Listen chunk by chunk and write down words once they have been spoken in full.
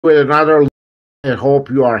with another. I hope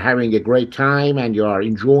you are having a great time and you are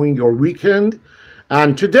enjoying your weekend.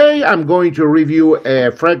 And today I'm going to review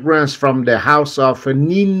a fragrance from the house of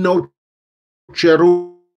Nino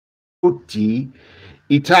Cerruti,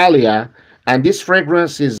 Italia. And this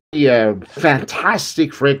fragrance is a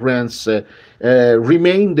fantastic fragrance,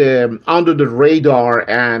 remained under the radar.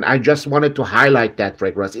 And I just wanted to highlight that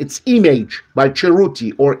fragrance. It's Image by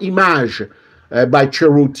Cerruti, or Image by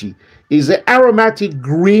Cerruti. Is an aromatic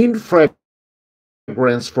green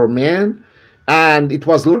fragrance for men, and it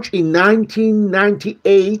was launched in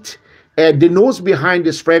 1998. The nose behind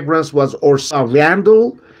this fragrance was Ursula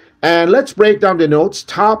Wandel. And let's break down the notes.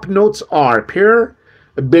 Top notes are pear,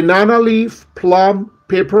 banana leaf, plum,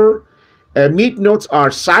 pepper. Mid notes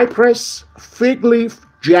are cypress, fig leaf,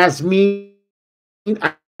 jasmine,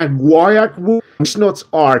 and guaiac wood. Base notes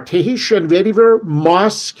are Tahitian vetiver,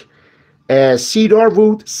 musk, cedar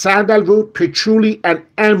wood, sandalwood, patchouli, and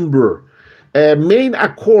amber. Main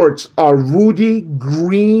accords are woody,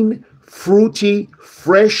 green, fruity,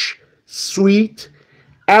 fresh, sweet,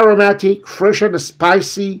 aromatic, fresh and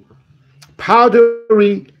spicy,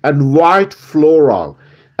 powdery, and white floral.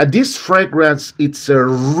 This fragrance, it's a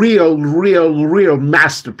real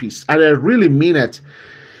masterpiece. And I really mean it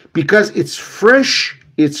because it's fresh,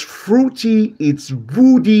 it's fruity, it's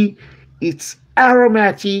woody, it's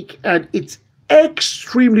aromatic, and it's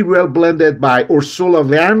extremely well blended by Ursula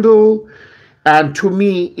Wandel. And to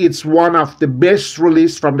me, it's one of the best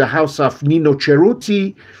released from the house of Nino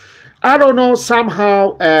Cerruti. I don't know,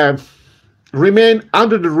 somehow remain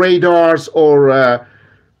under the radars, or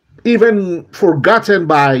even forgotten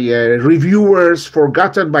by reviewers,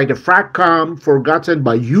 forgotten by the FragCom, forgotten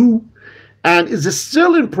by you. And is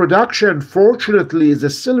still in production. Fortunately,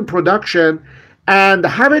 is still in production, and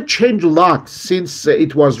haven't changed a lot since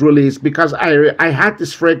it was released, because I had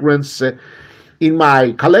this fragrance in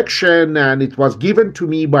my collection, and it was given to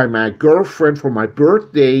me by my girlfriend for my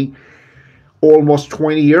birthday almost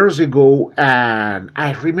 20 years ago, and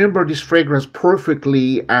I remember this fragrance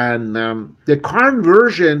perfectly. And the current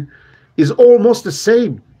version is almost the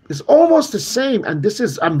same. It's almost the same, and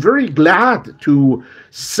I'm very glad to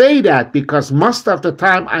say that, because most of the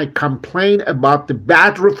time I complain about the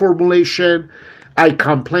bad reformulation. I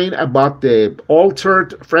complain about the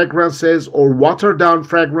altered fragrances or watered down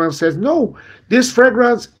fragrances. No, this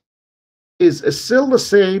fragrance is still the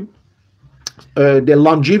same. The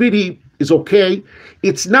longevity is okay.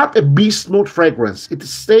 It's not a beast mode fragrance. It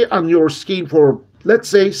stay on your skin for, let's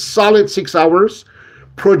say, solid 6 hours.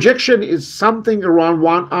 Projection is something around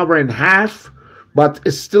 1 hour and a half, but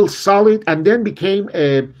it's still solid, and then became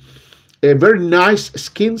a very nice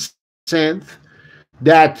skin scent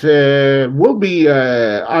that will be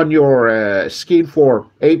on your skin for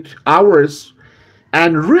 8 hours.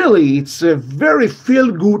 And really, it's a very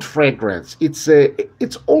feel-good fragrance. It's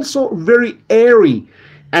also very airy,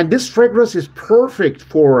 and this fragrance is perfect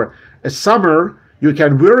for a summer. You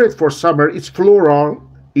can wear it for summer. It's floral,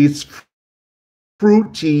 it's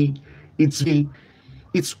fruity, it's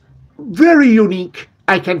very unique.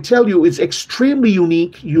 I can tell you, it's extremely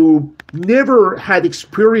unique. You never had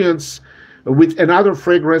experience with another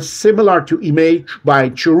fragrance similar to Image by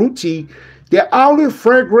Cerruti. The only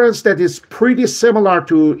fragrance that is pretty similar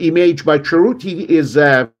to Image by Cerruti is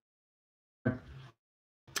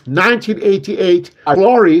 1988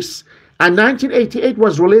 Floris, and 1988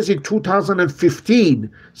 was released in 2015.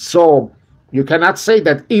 So you cannot say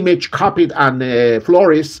that Image copied on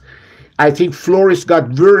Floris. I think Floris got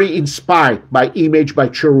very inspired by Image by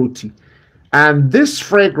Cerruti. And this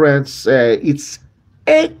fragrance, it's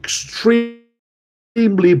extremely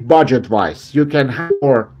budget wise. You can have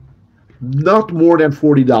for not more than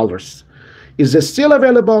 $40. Is it still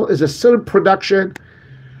available? Is it still in production?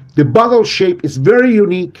 The bottle shape is very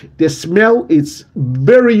unique. The smell is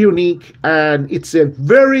very unique, and it's a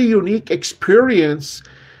very unique experience.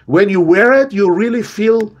 When you wear it, you really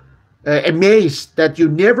feel amazed that you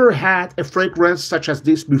never had a fragrance such as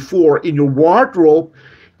this before in your wardrobe.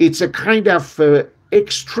 It's a kind of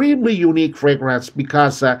extremely unique fragrance,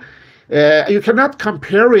 because you cannot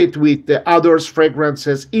compare it with the others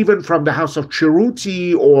fragrances, even from the house of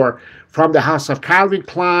Cerruti or from the house of Calvin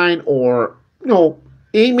Klein, or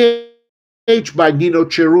Image by Nino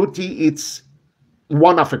Cerruti. It's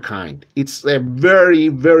one of a kind. It's a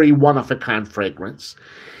very one of a kind fragrance,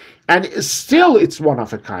 and still it's one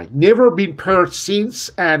of a kind. Never been paired since,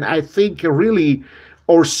 and I think really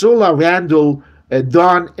Ursula Wandel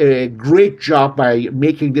done a great job by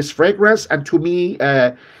making this fragrance. And to me,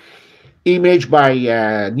 Image by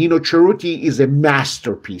Nino Cerruti is a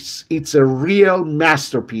masterpiece. It's a real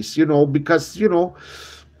masterpiece, because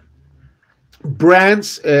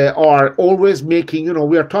brands are always making,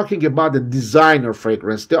 we are talking about the designer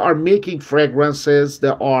fragrance. They are making fragrances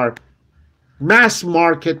that are mass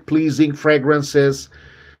market pleasing fragrances,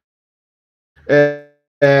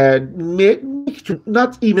 make to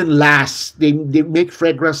not even last. They make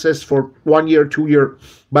fragrances for 1 year, 2 year,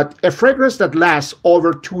 but a fragrance that lasts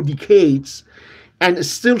over 2 decades and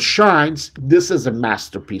still shines. This is a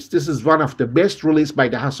masterpiece. This is one of the best released by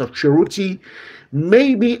the house of Cerruti.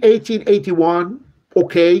 Maybe 1881.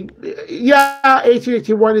 Okay, yeah,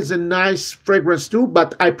 1881 is a nice fragrance too,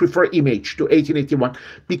 but I prefer Image to 1881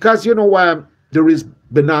 because there is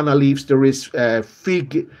banana leaves, there is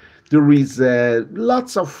fig, there is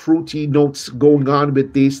lots of fruity notes going on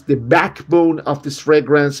with this. The backbone of this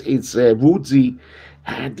fragrance is woodsy,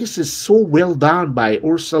 and this is so well done by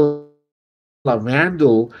Ursula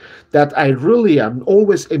Wandel that I really am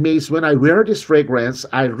always amazed when I wear this fragrance.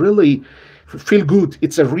 I really feel good.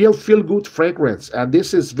 It's a real feel good fragrance, and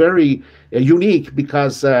this is very unique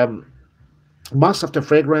because most of the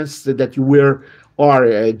fragrance that you wear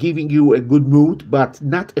are giving you a good mood, but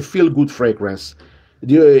not a feel good fragrance.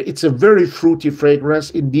 It's a very fruity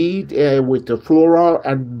fragrance indeed, with the floral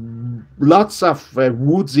and lots of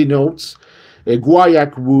woodsy notes.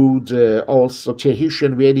 Guaiac wood, also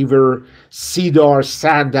Tahitian vetiver, cedar,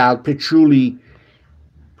 sandal, patchouli.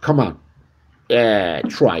 Come on,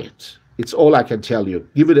 try it. It's all I can tell you.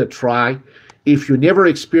 Give it a try. If you never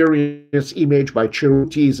experienced Image by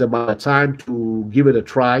Cerruti, it's about time to give it a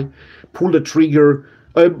try. Pull the trigger,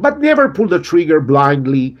 but never pull the trigger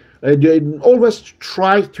blindly. Always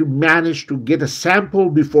try to manage to get a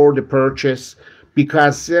sample before the purchase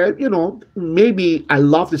because maybe I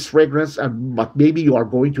love this fragrance, but maybe you are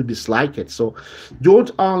going to dislike it. So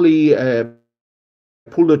don't only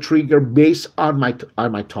pull the trigger based on my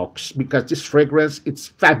talks, because this fragrance, it's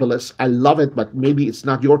fabulous. I love it, but maybe it's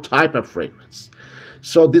not your type of fragrance.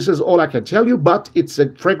 So this is all I can tell you, but it's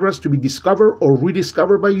a fragrance to be discovered or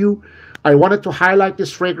rediscovered by you. I wanted to highlight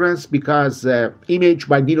this fragrance because Image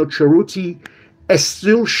by Nino Cerruti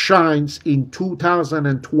still shines in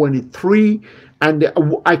 2023, and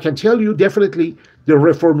I can tell you definitely the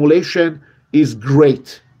reformulation is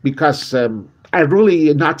great because I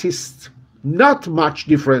really noticed not much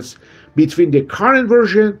difference between the current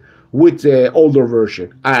version with the older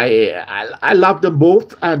version. I love them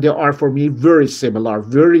both, and they are for me very similar,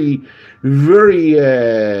 very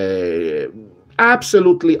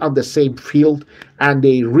absolutely on the same field, and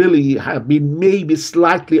they really have been maybe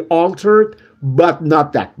slightly altered, but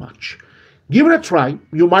not that much. Give it a try.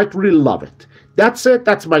 You might really love it. That's it.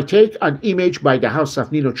 That's my take on Image by the House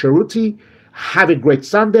of Nino Cerruti. Have a great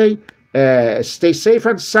Sunday. Stay safe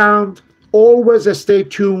and sound. Always stay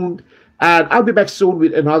tuned. And I'll be back soon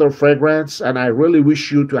with another fragrance. And I really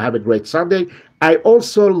wish you to have a great Sunday. I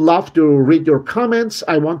also love to read your comments.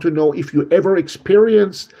 I want to know if you ever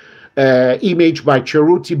experienced Image by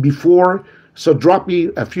Cerruti before. So drop me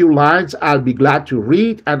a few lines. I'll be glad to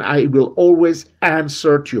read. And I will always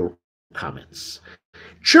answer to your comments.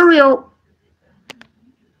 Cheerio!